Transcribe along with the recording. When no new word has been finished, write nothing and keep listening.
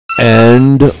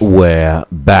And we're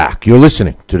back. You're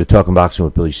listening to the Talkin' Boxing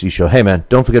with Billy C show. Hey, man,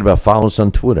 don't forget about following us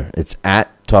on Twitter. It's at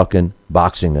Talkin'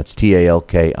 Boxing. That's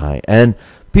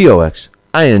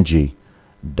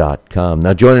TalkinBoxing.com.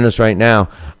 Now, joining us right now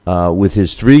with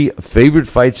his 3 favorite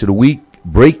fights of the week,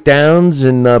 breakdowns,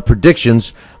 and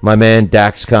predictions, my man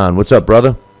Daxx Khan. What's up,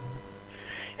 brother?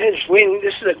 This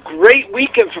is a great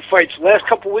weekend for fights. The last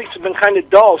couple of weeks have been kind of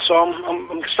dull, so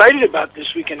I'm excited about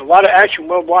this weekend. A lot of action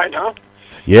worldwide, huh?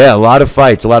 Yeah, a lot of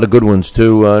fights, a lot of good ones,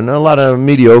 too. Not a lot of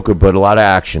mediocre, but a lot of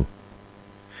action.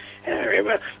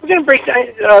 We're going to break down,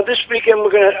 this weekend,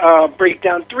 we're going to break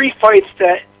down 3 fights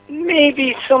that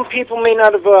maybe some people may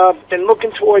not have been looking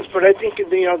towards, but I think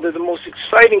they're the most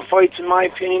exciting fights in my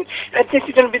opinion. And I think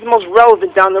they're going to be the most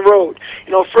relevant down the road.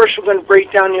 First we're going to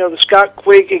break down the Scott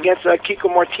Quigg against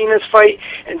Kiko Martinez fight,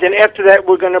 and then after that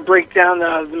we're going to break down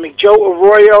the McJoe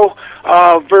Arroyo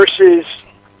versus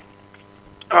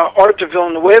Arthur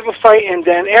Villanueva fight, and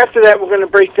then after that we're going to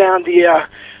break down the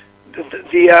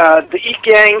Eat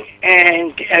Gang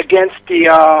and against the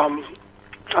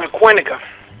Quinniga.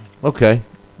 Okay.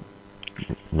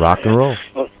 Rock and roll.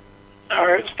 Well, all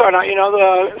right, let's start out.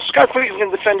 The Scott Quigg is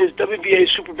going to defend his WBA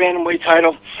super bantamweight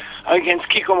title against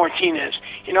Kiko Martinez.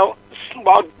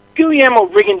 While Guillermo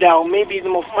Rigondeaux may be the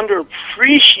most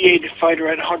underappreciated fighter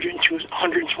at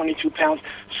 122 pounds,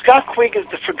 Scott Quigg is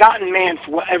the forgotten man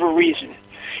for whatever reason.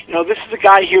 This is a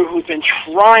guy here who's been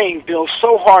trying, Bill,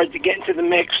 so hard to get into the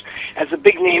mix as a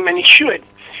big name, and he should.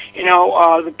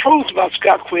 The pros about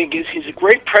Scott Quigg is he's a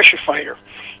great pressure fighter.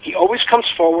 He always comes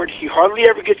forward. He hardly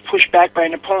ever gets pushed back by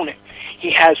an opponent.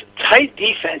 He has tight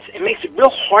defense. It makes it real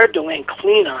hard to land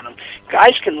clean on him.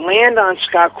 Guys can land on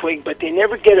Scott Quigg, but they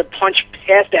never get a punch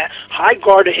past that high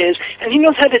guard of his, and he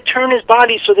knows how to turn his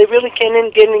body so they really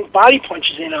can't get any body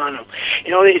punches in on him.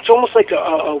 It's almost like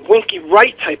a Winky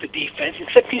Wright type of defense,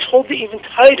 except he's holding it even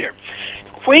tighter.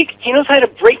 Quigg, he knows how to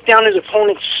break down his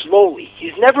opponent slowly.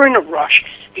 He's never in a rush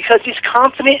because he's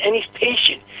confident and he's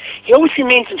patient. He always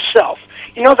remains himself.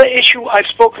 The issue I've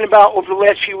spoken about over the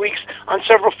last few weeks on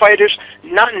several fighters,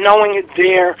 not knowing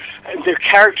their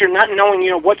character, not knowing,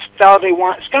 what style they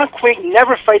want. Scott Quigg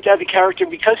never fights out of character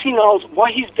because he knows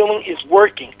what he's doing is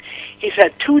working. He's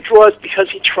had 2 draws because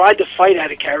he tried to fight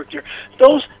out of character.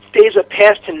 Those days are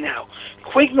past him now.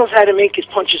 Quigg knows how to make his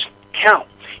punches count.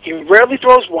 He rarely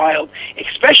throws wild,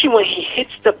 especially when he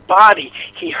hits the body.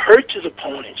 He hurts his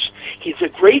opponents. He's a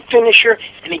great finisher,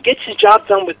 and he gets his job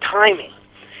done with timing.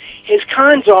 His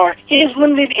cons are he has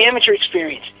limited amateur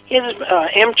experience. He has an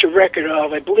amateur record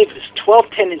of, I believe it's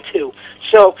 12-10-2.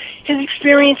 So his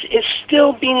experience is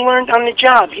still being learned on the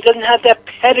job. He doesn't have that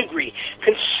pedigree.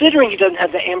 Considering he doesn't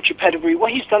have the amateur pedigree,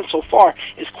 what he's done so far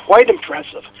is quite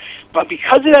impressive. But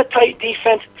because of that tight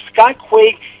defense, Scott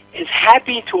Quigg is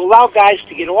happy to allow guys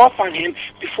to get off on him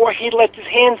before he lets his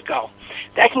hands go.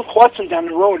 That can cost him down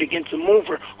the road against a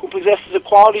mover who possesses a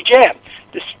quality jab.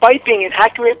 Despite being an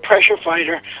accurate pressure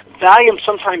fighter, volume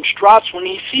sometimes drops when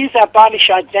he sees that body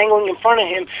shot dangling in front of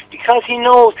him because he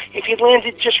knows if he lands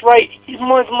it just right, he's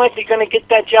more than likely going to get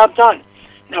that job done.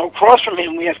 Now, across from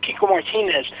him, we have Kiko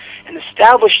Martinez, an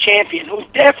established champion who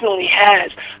definitely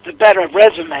has the better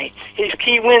resume. His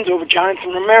key wins over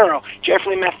Jonathan Romero,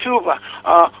 Jeffrey Matuba,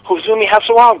 Hozumi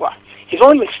Hasawawa. He's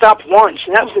only been stopped once,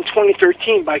 and that was in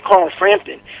 2013 by Carl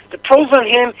Frampton. The pros on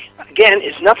him, again,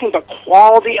 is nothing but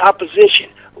quality opposition.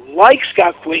 Like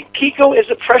Scott Quigg, Kiko is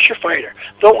a pressure fighter.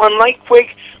 Though unlike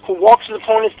Quigg, who walks his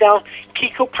opponents down,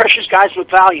 Kiko pressures guys with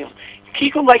volume.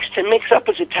 Kiko likes to mix up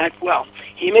his attack well.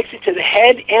 He mixes it to the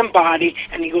head and body,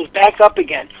 and he goes back up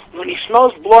again. When he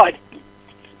smells blood,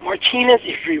 Martinez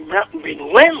is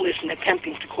relentless in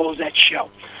attempting to close that show.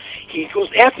 He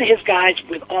goes after his guys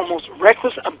with almost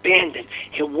reckless abandon.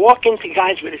 He'll walk into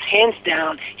guys with his hands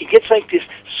down. He gets like this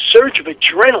surge of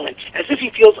adrenaline, as if he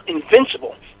feels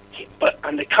invincible. But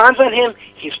on the cons on him,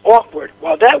 he's awkward.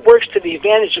 While that works to the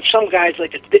advantage of some guys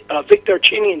like a Victor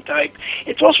Chinian type,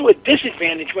 it's also a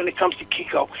disadvantage when it comes to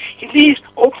Kiko. He leaves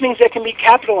openings that can be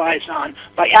capitalized on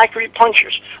by accurate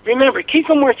punchers. Remember,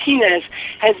 Kiko Martinez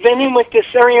has been in with the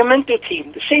Sariamento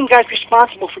team, the same guys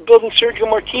responsible for building Sergio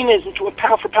Martinez into a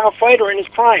pound-for-pound fighter in his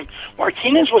prime.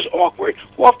 Martinez was awkward,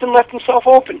 who often left himself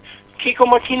open. Kiko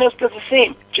Martinez does the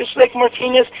same. Just like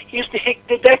Martinez, he used to hit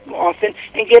the deck often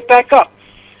and get back up.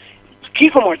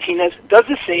 Kiko Martinez does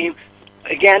the same.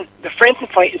 Again, the Frampton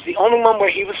fight is the only one where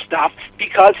he was stopped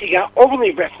because he got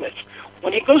overly reckless.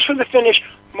 When he goes for the finish,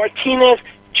 Martinez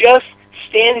just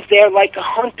stands there like a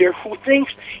hunter who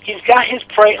thinks he's got his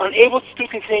prey, unable to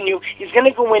continue. He's going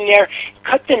to go in there,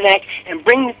 cut the neck, and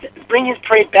bring his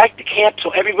prey back to camp so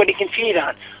everybody can feed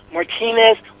on.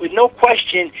 Martinez, with no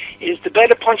question, is the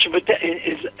better puncher, but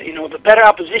is the better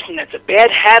opposition. That's a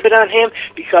bad habit on him,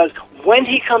 because when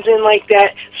he comes in like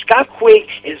that, Scott Quigg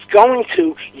is going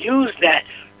to use that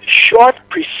short,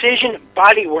 precision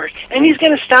body work, and he's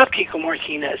going to stop Kiko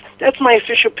Martinez. That's my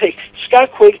official pick.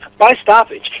 Scott Quigg by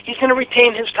stoppage. He's going to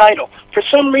retain his title. For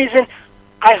some reason,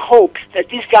 I hope that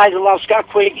these guys allow Scott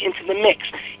Quigg into the mix.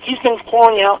 He's been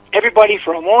calling out everybody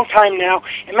for a long time now.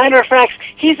 As a matter of fact,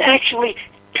 he's actually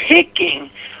picking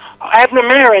Abner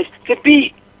Mares to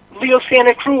beat Leo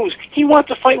Santa Cruz. He wants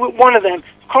to fight with one of them.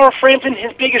 Carl Frampton,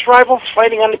 his biggest rival, is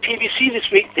fighting on the PBC this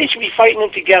week. They should be fighting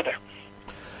them together.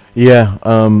 Yeah,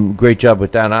 great job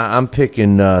with that. I'm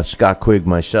picking Scott Quigg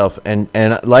myself, and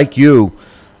like you,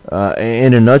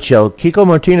 in a nutshell, Kiko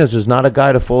Martinez is not a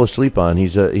guy to fall asleep on.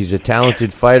 He's a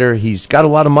talented fighter. He's got a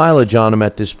lot of mileage on him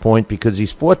at this point because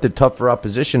he's fought the tougher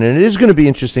opposition, and it is going to be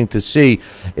interesting to see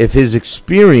if his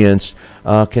experience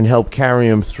can help carry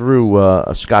him through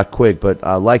Scott Quigg. But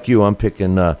like you, I'm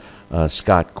picking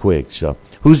Scott Quigg. So,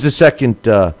 who's the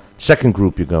second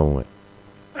group you're going with?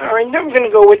 All right, then we're going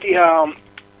to go with the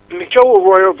McJoe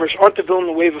Arroyo versus Arthur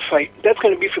Villanueva fight. That's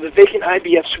going to be for the vacant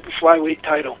IBF Super Flyweight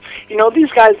title. You know,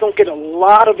 these guys don't get a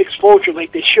lot of exposure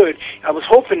like they should. I was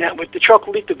hoping that with the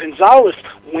Chocolito Gonzalez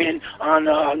win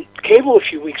on cable a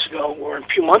few weeks ago, or a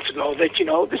few months ago, that, you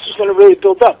know, this is going to really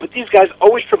build up. But these guys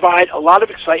always provide a lot of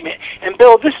excitement. And,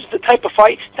 Bill, this is the type of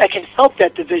fight that can help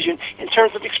that division in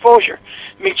terms of exposure.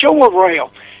 McJoe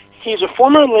Arroyo, he's a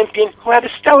former Olympian who had a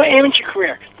stellar amateur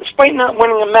career. Despite not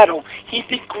winning a medal, he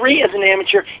did great as an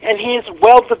amateur, and he is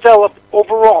well-developed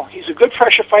overall. He's a good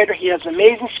pressure fighter. He has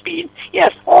amazing speed.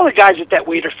 Yes, all the guys at that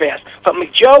weight are fast, but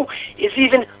McJoe is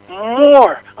even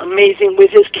more amazing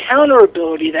with his counter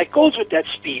ability that goes with that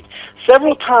speed.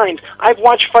 Several times I've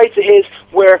watched fights of his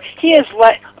where he has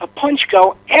let a punch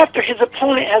go after his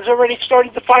opponent has already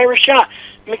started to fire a shot.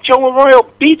 McJoe Arroyo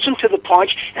beats him to the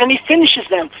punch, and he finishes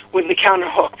them with the counter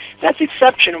hook. That's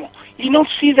exceptional. You don't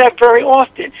see that very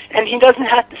often, and he doesn't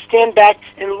have to stand back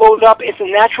and load up. It's a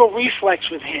natural reflex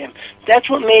with him. That's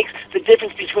what makes the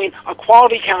difference between a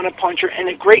quality counterpuncher and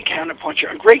a great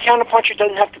counterpuncher. A great counterpuncher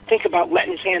doesn't have to think about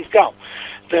letting his hands go.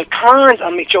 The cons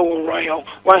on McJoe Arroyo,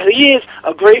 while he is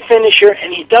a great finisher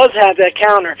and he does have that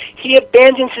counter, he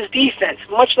abandons his defense,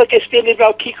 much like I stated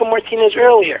about Kiko Martinez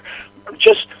earlier.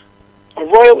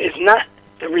 Arroyo is not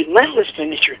the relentless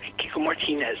finisher, Kiko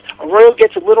Martinez. Arroyo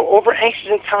gets a little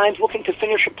over-anxious at times, looking to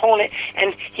finish opponent,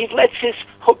 and he lets his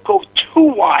hook go too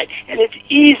wide, and it's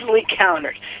easily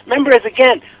countered. Remember, as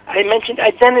again, I mentioned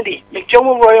identity.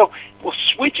 McJoe Arroyo will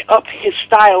switch up his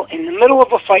style in the middle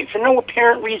of a fight for no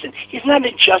apparent reason. He's not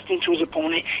adjusting to his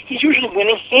opponent. He's usually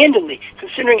winning handedly.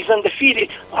 Considering he's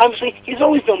undefeated, obviously, he's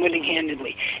always been winning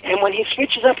handedly. And when he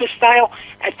switches up his style,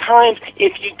 at times,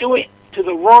 if you do it to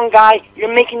the wrong guy,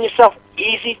 you're making yourself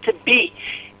easy to beat.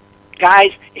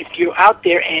 Guys, if you're out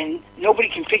there and nobody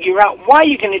can figure out why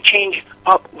you're going to change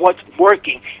up what's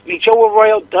working, McJoe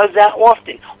Arroyo does that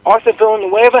often. Arthur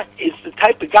Villanueva is the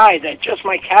type of guy that just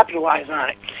might capitalize on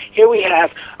it. Here we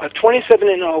have a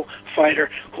 27-0 fighter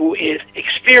who is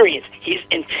experienced. He's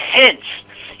intense.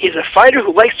 He's a fighter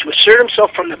who likes to assert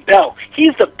himself from the bell.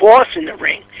 He's the boss in the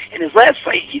ring. In his last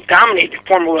fight, he dominated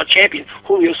former world champion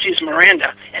Julio Cesar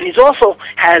Miranda. And he also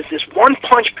has this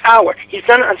one-punch power. He's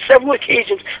done it on several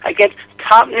occasions against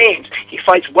top names. He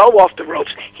fights well off the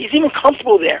ropes. He's even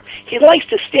comfortable there. He likes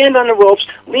to stand on the ropes,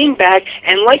 lean back,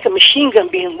 and like a machine gun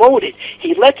being loaded,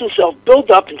 he lets himself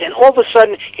build up, and then all of a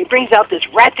sudden, he brings out this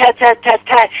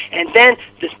rat-tat-tat-tat-tat, and then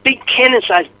this big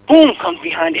cannon-sized boom comes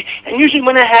behind it. And usually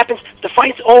when that happens, the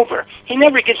fight's over. He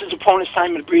never gives his opponents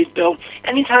time to breathe, Bill.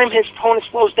 Anytime his opponent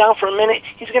slows down for a minute,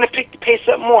 he's going to pick the pace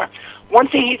up more. One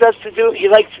thing he likes to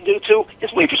do too,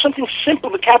 is wait for something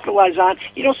simple to capitalize on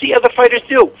you don't see other fighters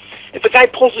do. If a guy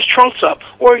pulls his trunks up,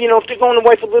 or, you know, if they're going to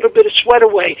wipe a little bit of sweat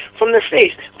away from their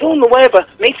face, Villanueva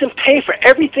makes them pay for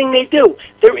everything they do.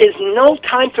 There is no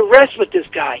time to rest with this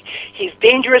guy. He's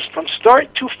dangerous from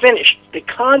start to finish. The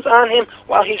cons on him,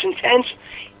 while he's intense,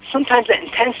 sometimes that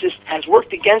intensity has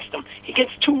worked against him. He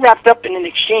gets too wrapped up in an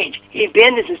exchange. He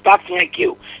abandons his boxing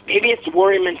IQ. Maybe it's the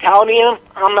warrior mentality in him.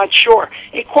 I'm not sure.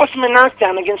 It cost him a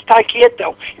knockdown against Tai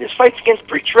Quieto. In his fights against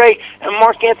Brick Trey and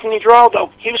Mark Anthony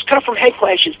Giraldo, he was cut from head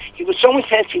clashes. He was so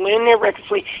intense, he went in there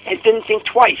recklessly and didn't think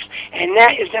twice. And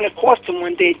that is going to cost him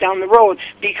one day down the road,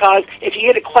 because if you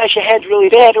get a clash of heads really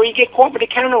bad, or you get caught with a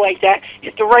counter like that,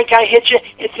 if the right guy hits you,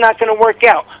 it's not going to work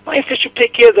out. My official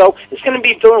pick here, though, is going to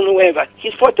be Villanueva.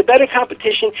 He's fought the better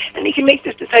competition, and he can make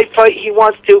this the type fight he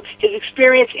wants to. His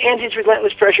experience and his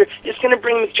relentless pressure is going to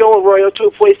bring McJoe Arroyo to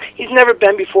a place he's never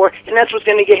been before, and that's what's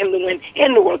going to get him the win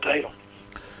and the world title.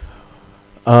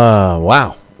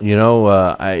 Wow. You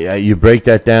know, you break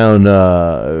that down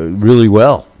really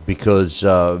well because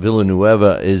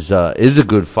Villanueva is a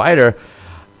good fighter.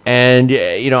 And,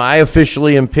 you know, I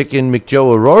officially am picking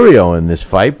McJoe Arroyo in this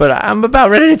fight, but I'm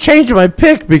about ready to change my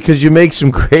pick because you make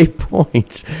some great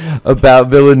points about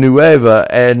Villanueva.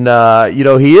 And, you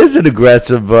know, he is an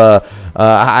aggressive.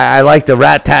 I like the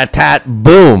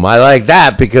rat-tat-tat-boom. I like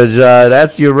that because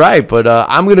you're right. But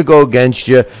I'm going to go against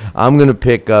you. I'm going to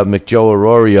pick McJoe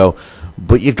Arroyo.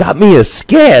 But you got me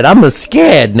scared. I'm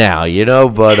scared now, you know.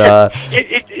 But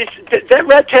it's that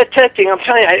rat-tat-tat thing. I'm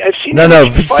telling you, I've seen. No.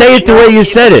 Say it the way you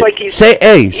said it. Like say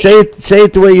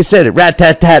it the way you said it.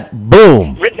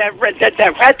 Rat-tat-tat-boom. That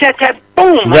rat-tat-tat.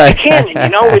 Boom, like a cannon, you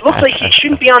know. It looks like he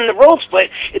shouldn't be on the ropes, but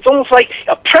it's almost like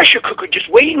a pressure cooker, just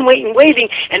waiting,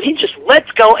 and he just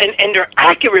lets go, and they're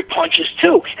accurate punches,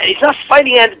 too. And he's not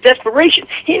fighting out of desperation.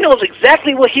 He knows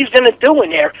exactly what he's going to do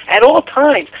in there at all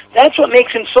times. That's what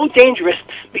makes him so dangerous.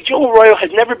 McJoe Arroyo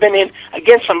has never been in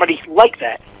against somebody like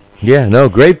that. Yeah, no,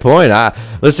 great point.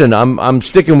 Listen, I'm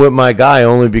sticking with my guy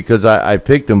only because I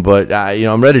picked him, but you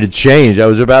know, I'm ready to change. I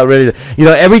was about ready to, you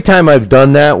know, every time I've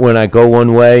done that, when I go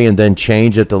one way and then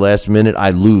change at the last minute,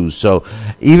 I lose. So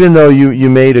even though you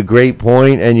made a great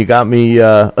point and you got me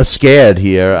scared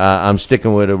here, I'm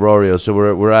sticking with Arroyo. So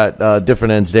we're at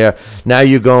different ends there. Now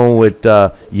you're going with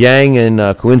Yang and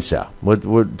Quinsao.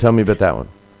 What? Tell me about that one.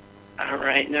 All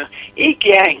right, now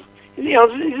Yang. You know,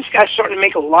 this guy's starting to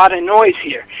make a lot of noise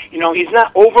here. You know, he's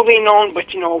not overly known,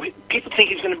 but, you know, people think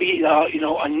he's going to be, you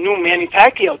know, a new Manny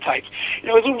Pacquiao type. You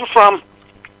know, he's moving from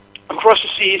across the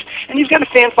seas, and he's got a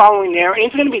fan following there, and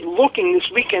he's going to be looking this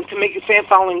weekend to make a fan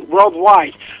following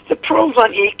worldwide. The pros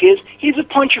on Ike is he's a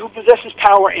puncher who possesses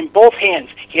power in both hands.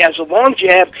 He has a long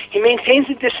jab, he maintains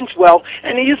the distance well,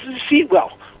 and he uses his feet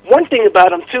well. One thing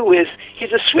about him, too, is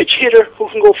he's a switch hitter who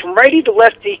can go from righty to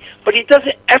lefty, but he does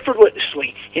it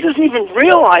effortlessly. He doesn't even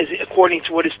realize it, according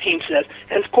to what his team says,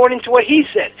 and according to what he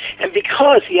said. And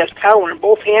because he has power in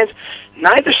both hands,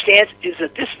 neither stance is a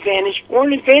disadvantage or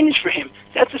an advantage for him.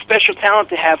 That's a special talent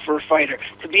to have for a fighter,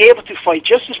 to be able to fight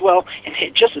just as well and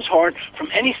hit just as hard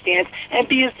from any stance and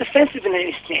be as defensive in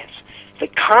any stance. The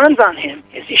cons on him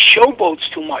is he showboats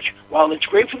too much. While it's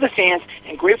great for the fans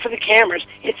and great for the cameras,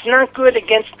 it's not good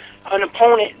against an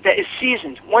opponent that is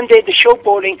seasoned. One day the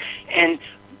showboating and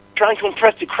trying to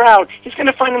impress the crowd, he's going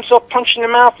to find himself punched in the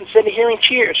mouth instead of hearing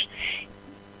cheers.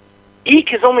 Ike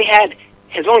has only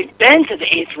been to the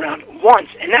 8th round once,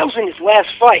 and that was in his last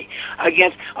fight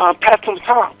against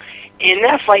Patong. In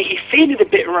that fight, he faded a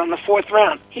bit around the 4th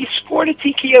round. He scored a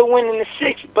TKO win in the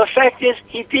 6th, but fact is,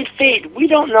 he did fade. We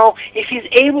don't know if he's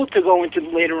able to go into the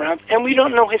later rounds, and we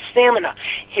don't know his stamina.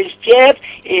 His jab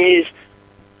is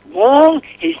long.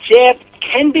 His jab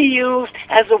can be used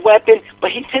as a weapon,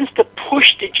 but he tends to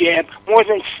push the jab more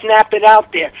than snap it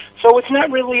out there. So it's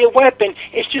not really a weapon.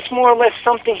 It's just more or less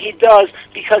something he does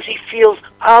because he feels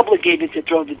obligated to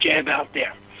throw the jab out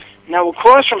there. Now,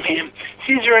 across from him,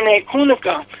 Cesar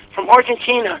Kunica from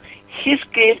Argentina.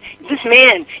 This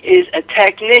man is a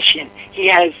technician. He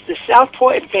has the southpaw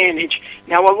advantage.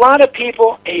 Now, a lot of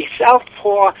people, a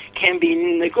southpaw can be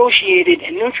negotiated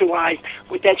and neutralized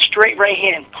with that straight right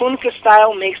hand. Kunica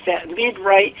style makes that lead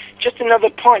right just another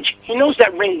punch. He knows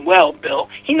that ring well, Bill.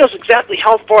 He knows exactly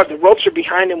how far the ropes are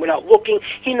behind him without looking.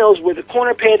 He knows where the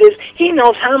corner pad is. He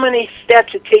knows how many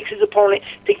steps it takes his opponent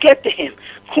to get to him.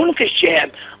 Kunica's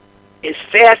jab is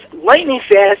fast, lightning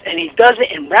fast, and he does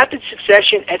it in rapid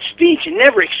succession at speeds you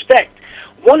never expect.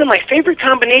 One of my favorite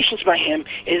combinations by him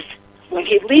is when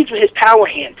he leads with his power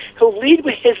hand. He'll lead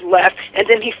with his left, and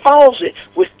then he follows it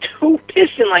with two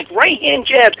piston-like right-hand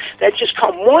jabs that just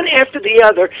come one after the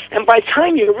other, and by the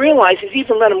time you realize he's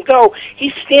even let him go,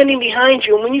 he's standing behind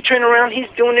you, and when you turn around, he's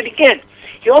doing it again.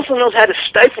 He also knows how to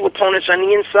stifle opponents on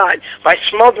the inside by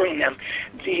smothering them.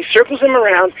 He circles them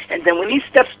around, and then when he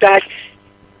steps back,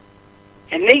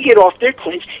 and they get off their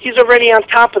clinch, he's already on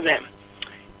top of them.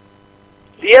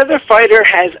 The other fighter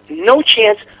has no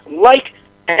chance, like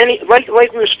we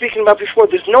were speaking about before.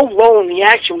 There's no lull in the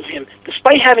action with him.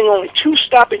 Despite having only 2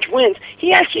 stoppage wins,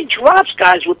 he actually drops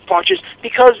guys with punches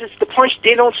because it's the punch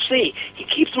they don't see. He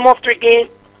keeps them off their game.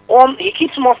 He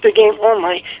keeps them off their game all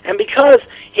night, and because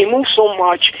he moves so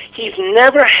much, he's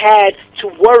never had to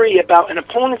worry about an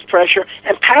opponent's pressure,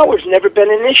 and power's never been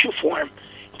an issue for him.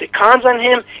 The cons on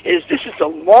him is this is the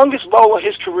longest low of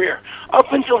his career.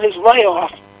 Up until his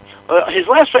layoff, his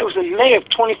last fight was in May of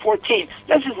 2014.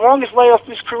 That's his longest layoff of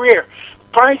his career.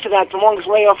 Prior to that, the longest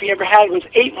layoff he ever had was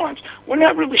 8 months. We're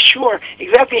not really sure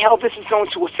exactly how this is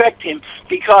going to affect him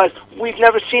because we've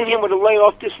never seen him with a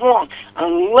layoff this long.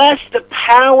 Unless the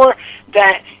power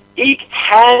that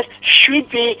should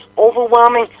be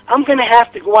overwhelming. I'm going to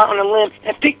have to go out on a limb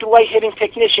and pick the light hitting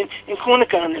technician in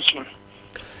Kunica on this one.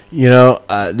 You know,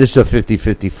 this is a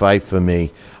 50-50 fight for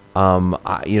me.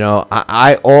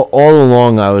 I all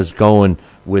along I was going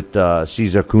with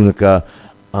Cesar Kunica,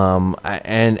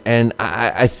 and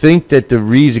I think that the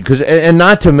reason, and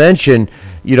not to mention,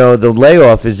 the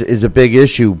layoff is a big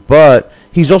issue, but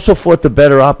he's also fought the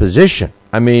better opposition.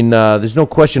 I mean, there's no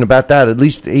question about that. At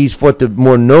least he's fought the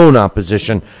more known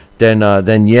opposition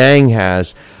than Yang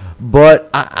has. But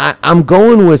I'm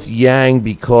going with Yang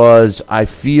because I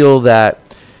feel that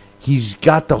he's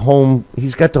got the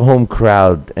home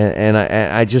crowd, and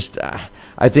I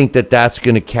think that's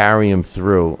going to carry him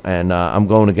through. And I'm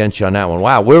going against you on that one.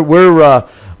 Wow,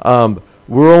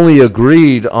 we're only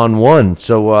agreed on one.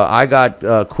 So I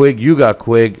got Quig, you got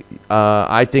Quig.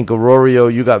 I think Arroyo,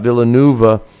 you got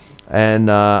Villanueva.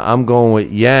 And I'm going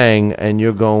with Yang, and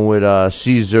you're going with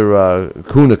Cesar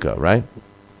Kunica, right?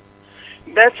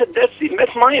 That's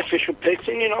my official picks.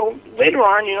 And later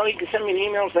on, you can send me an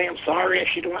email saying I'm sorry, I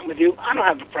should have went with you. I don't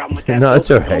have a problem with that. No, that's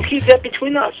all right. We'll keep that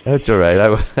between us. That's all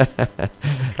right.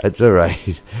 That's all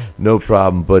right. No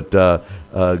problem. But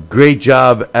great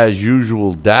job as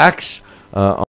usual, Dax.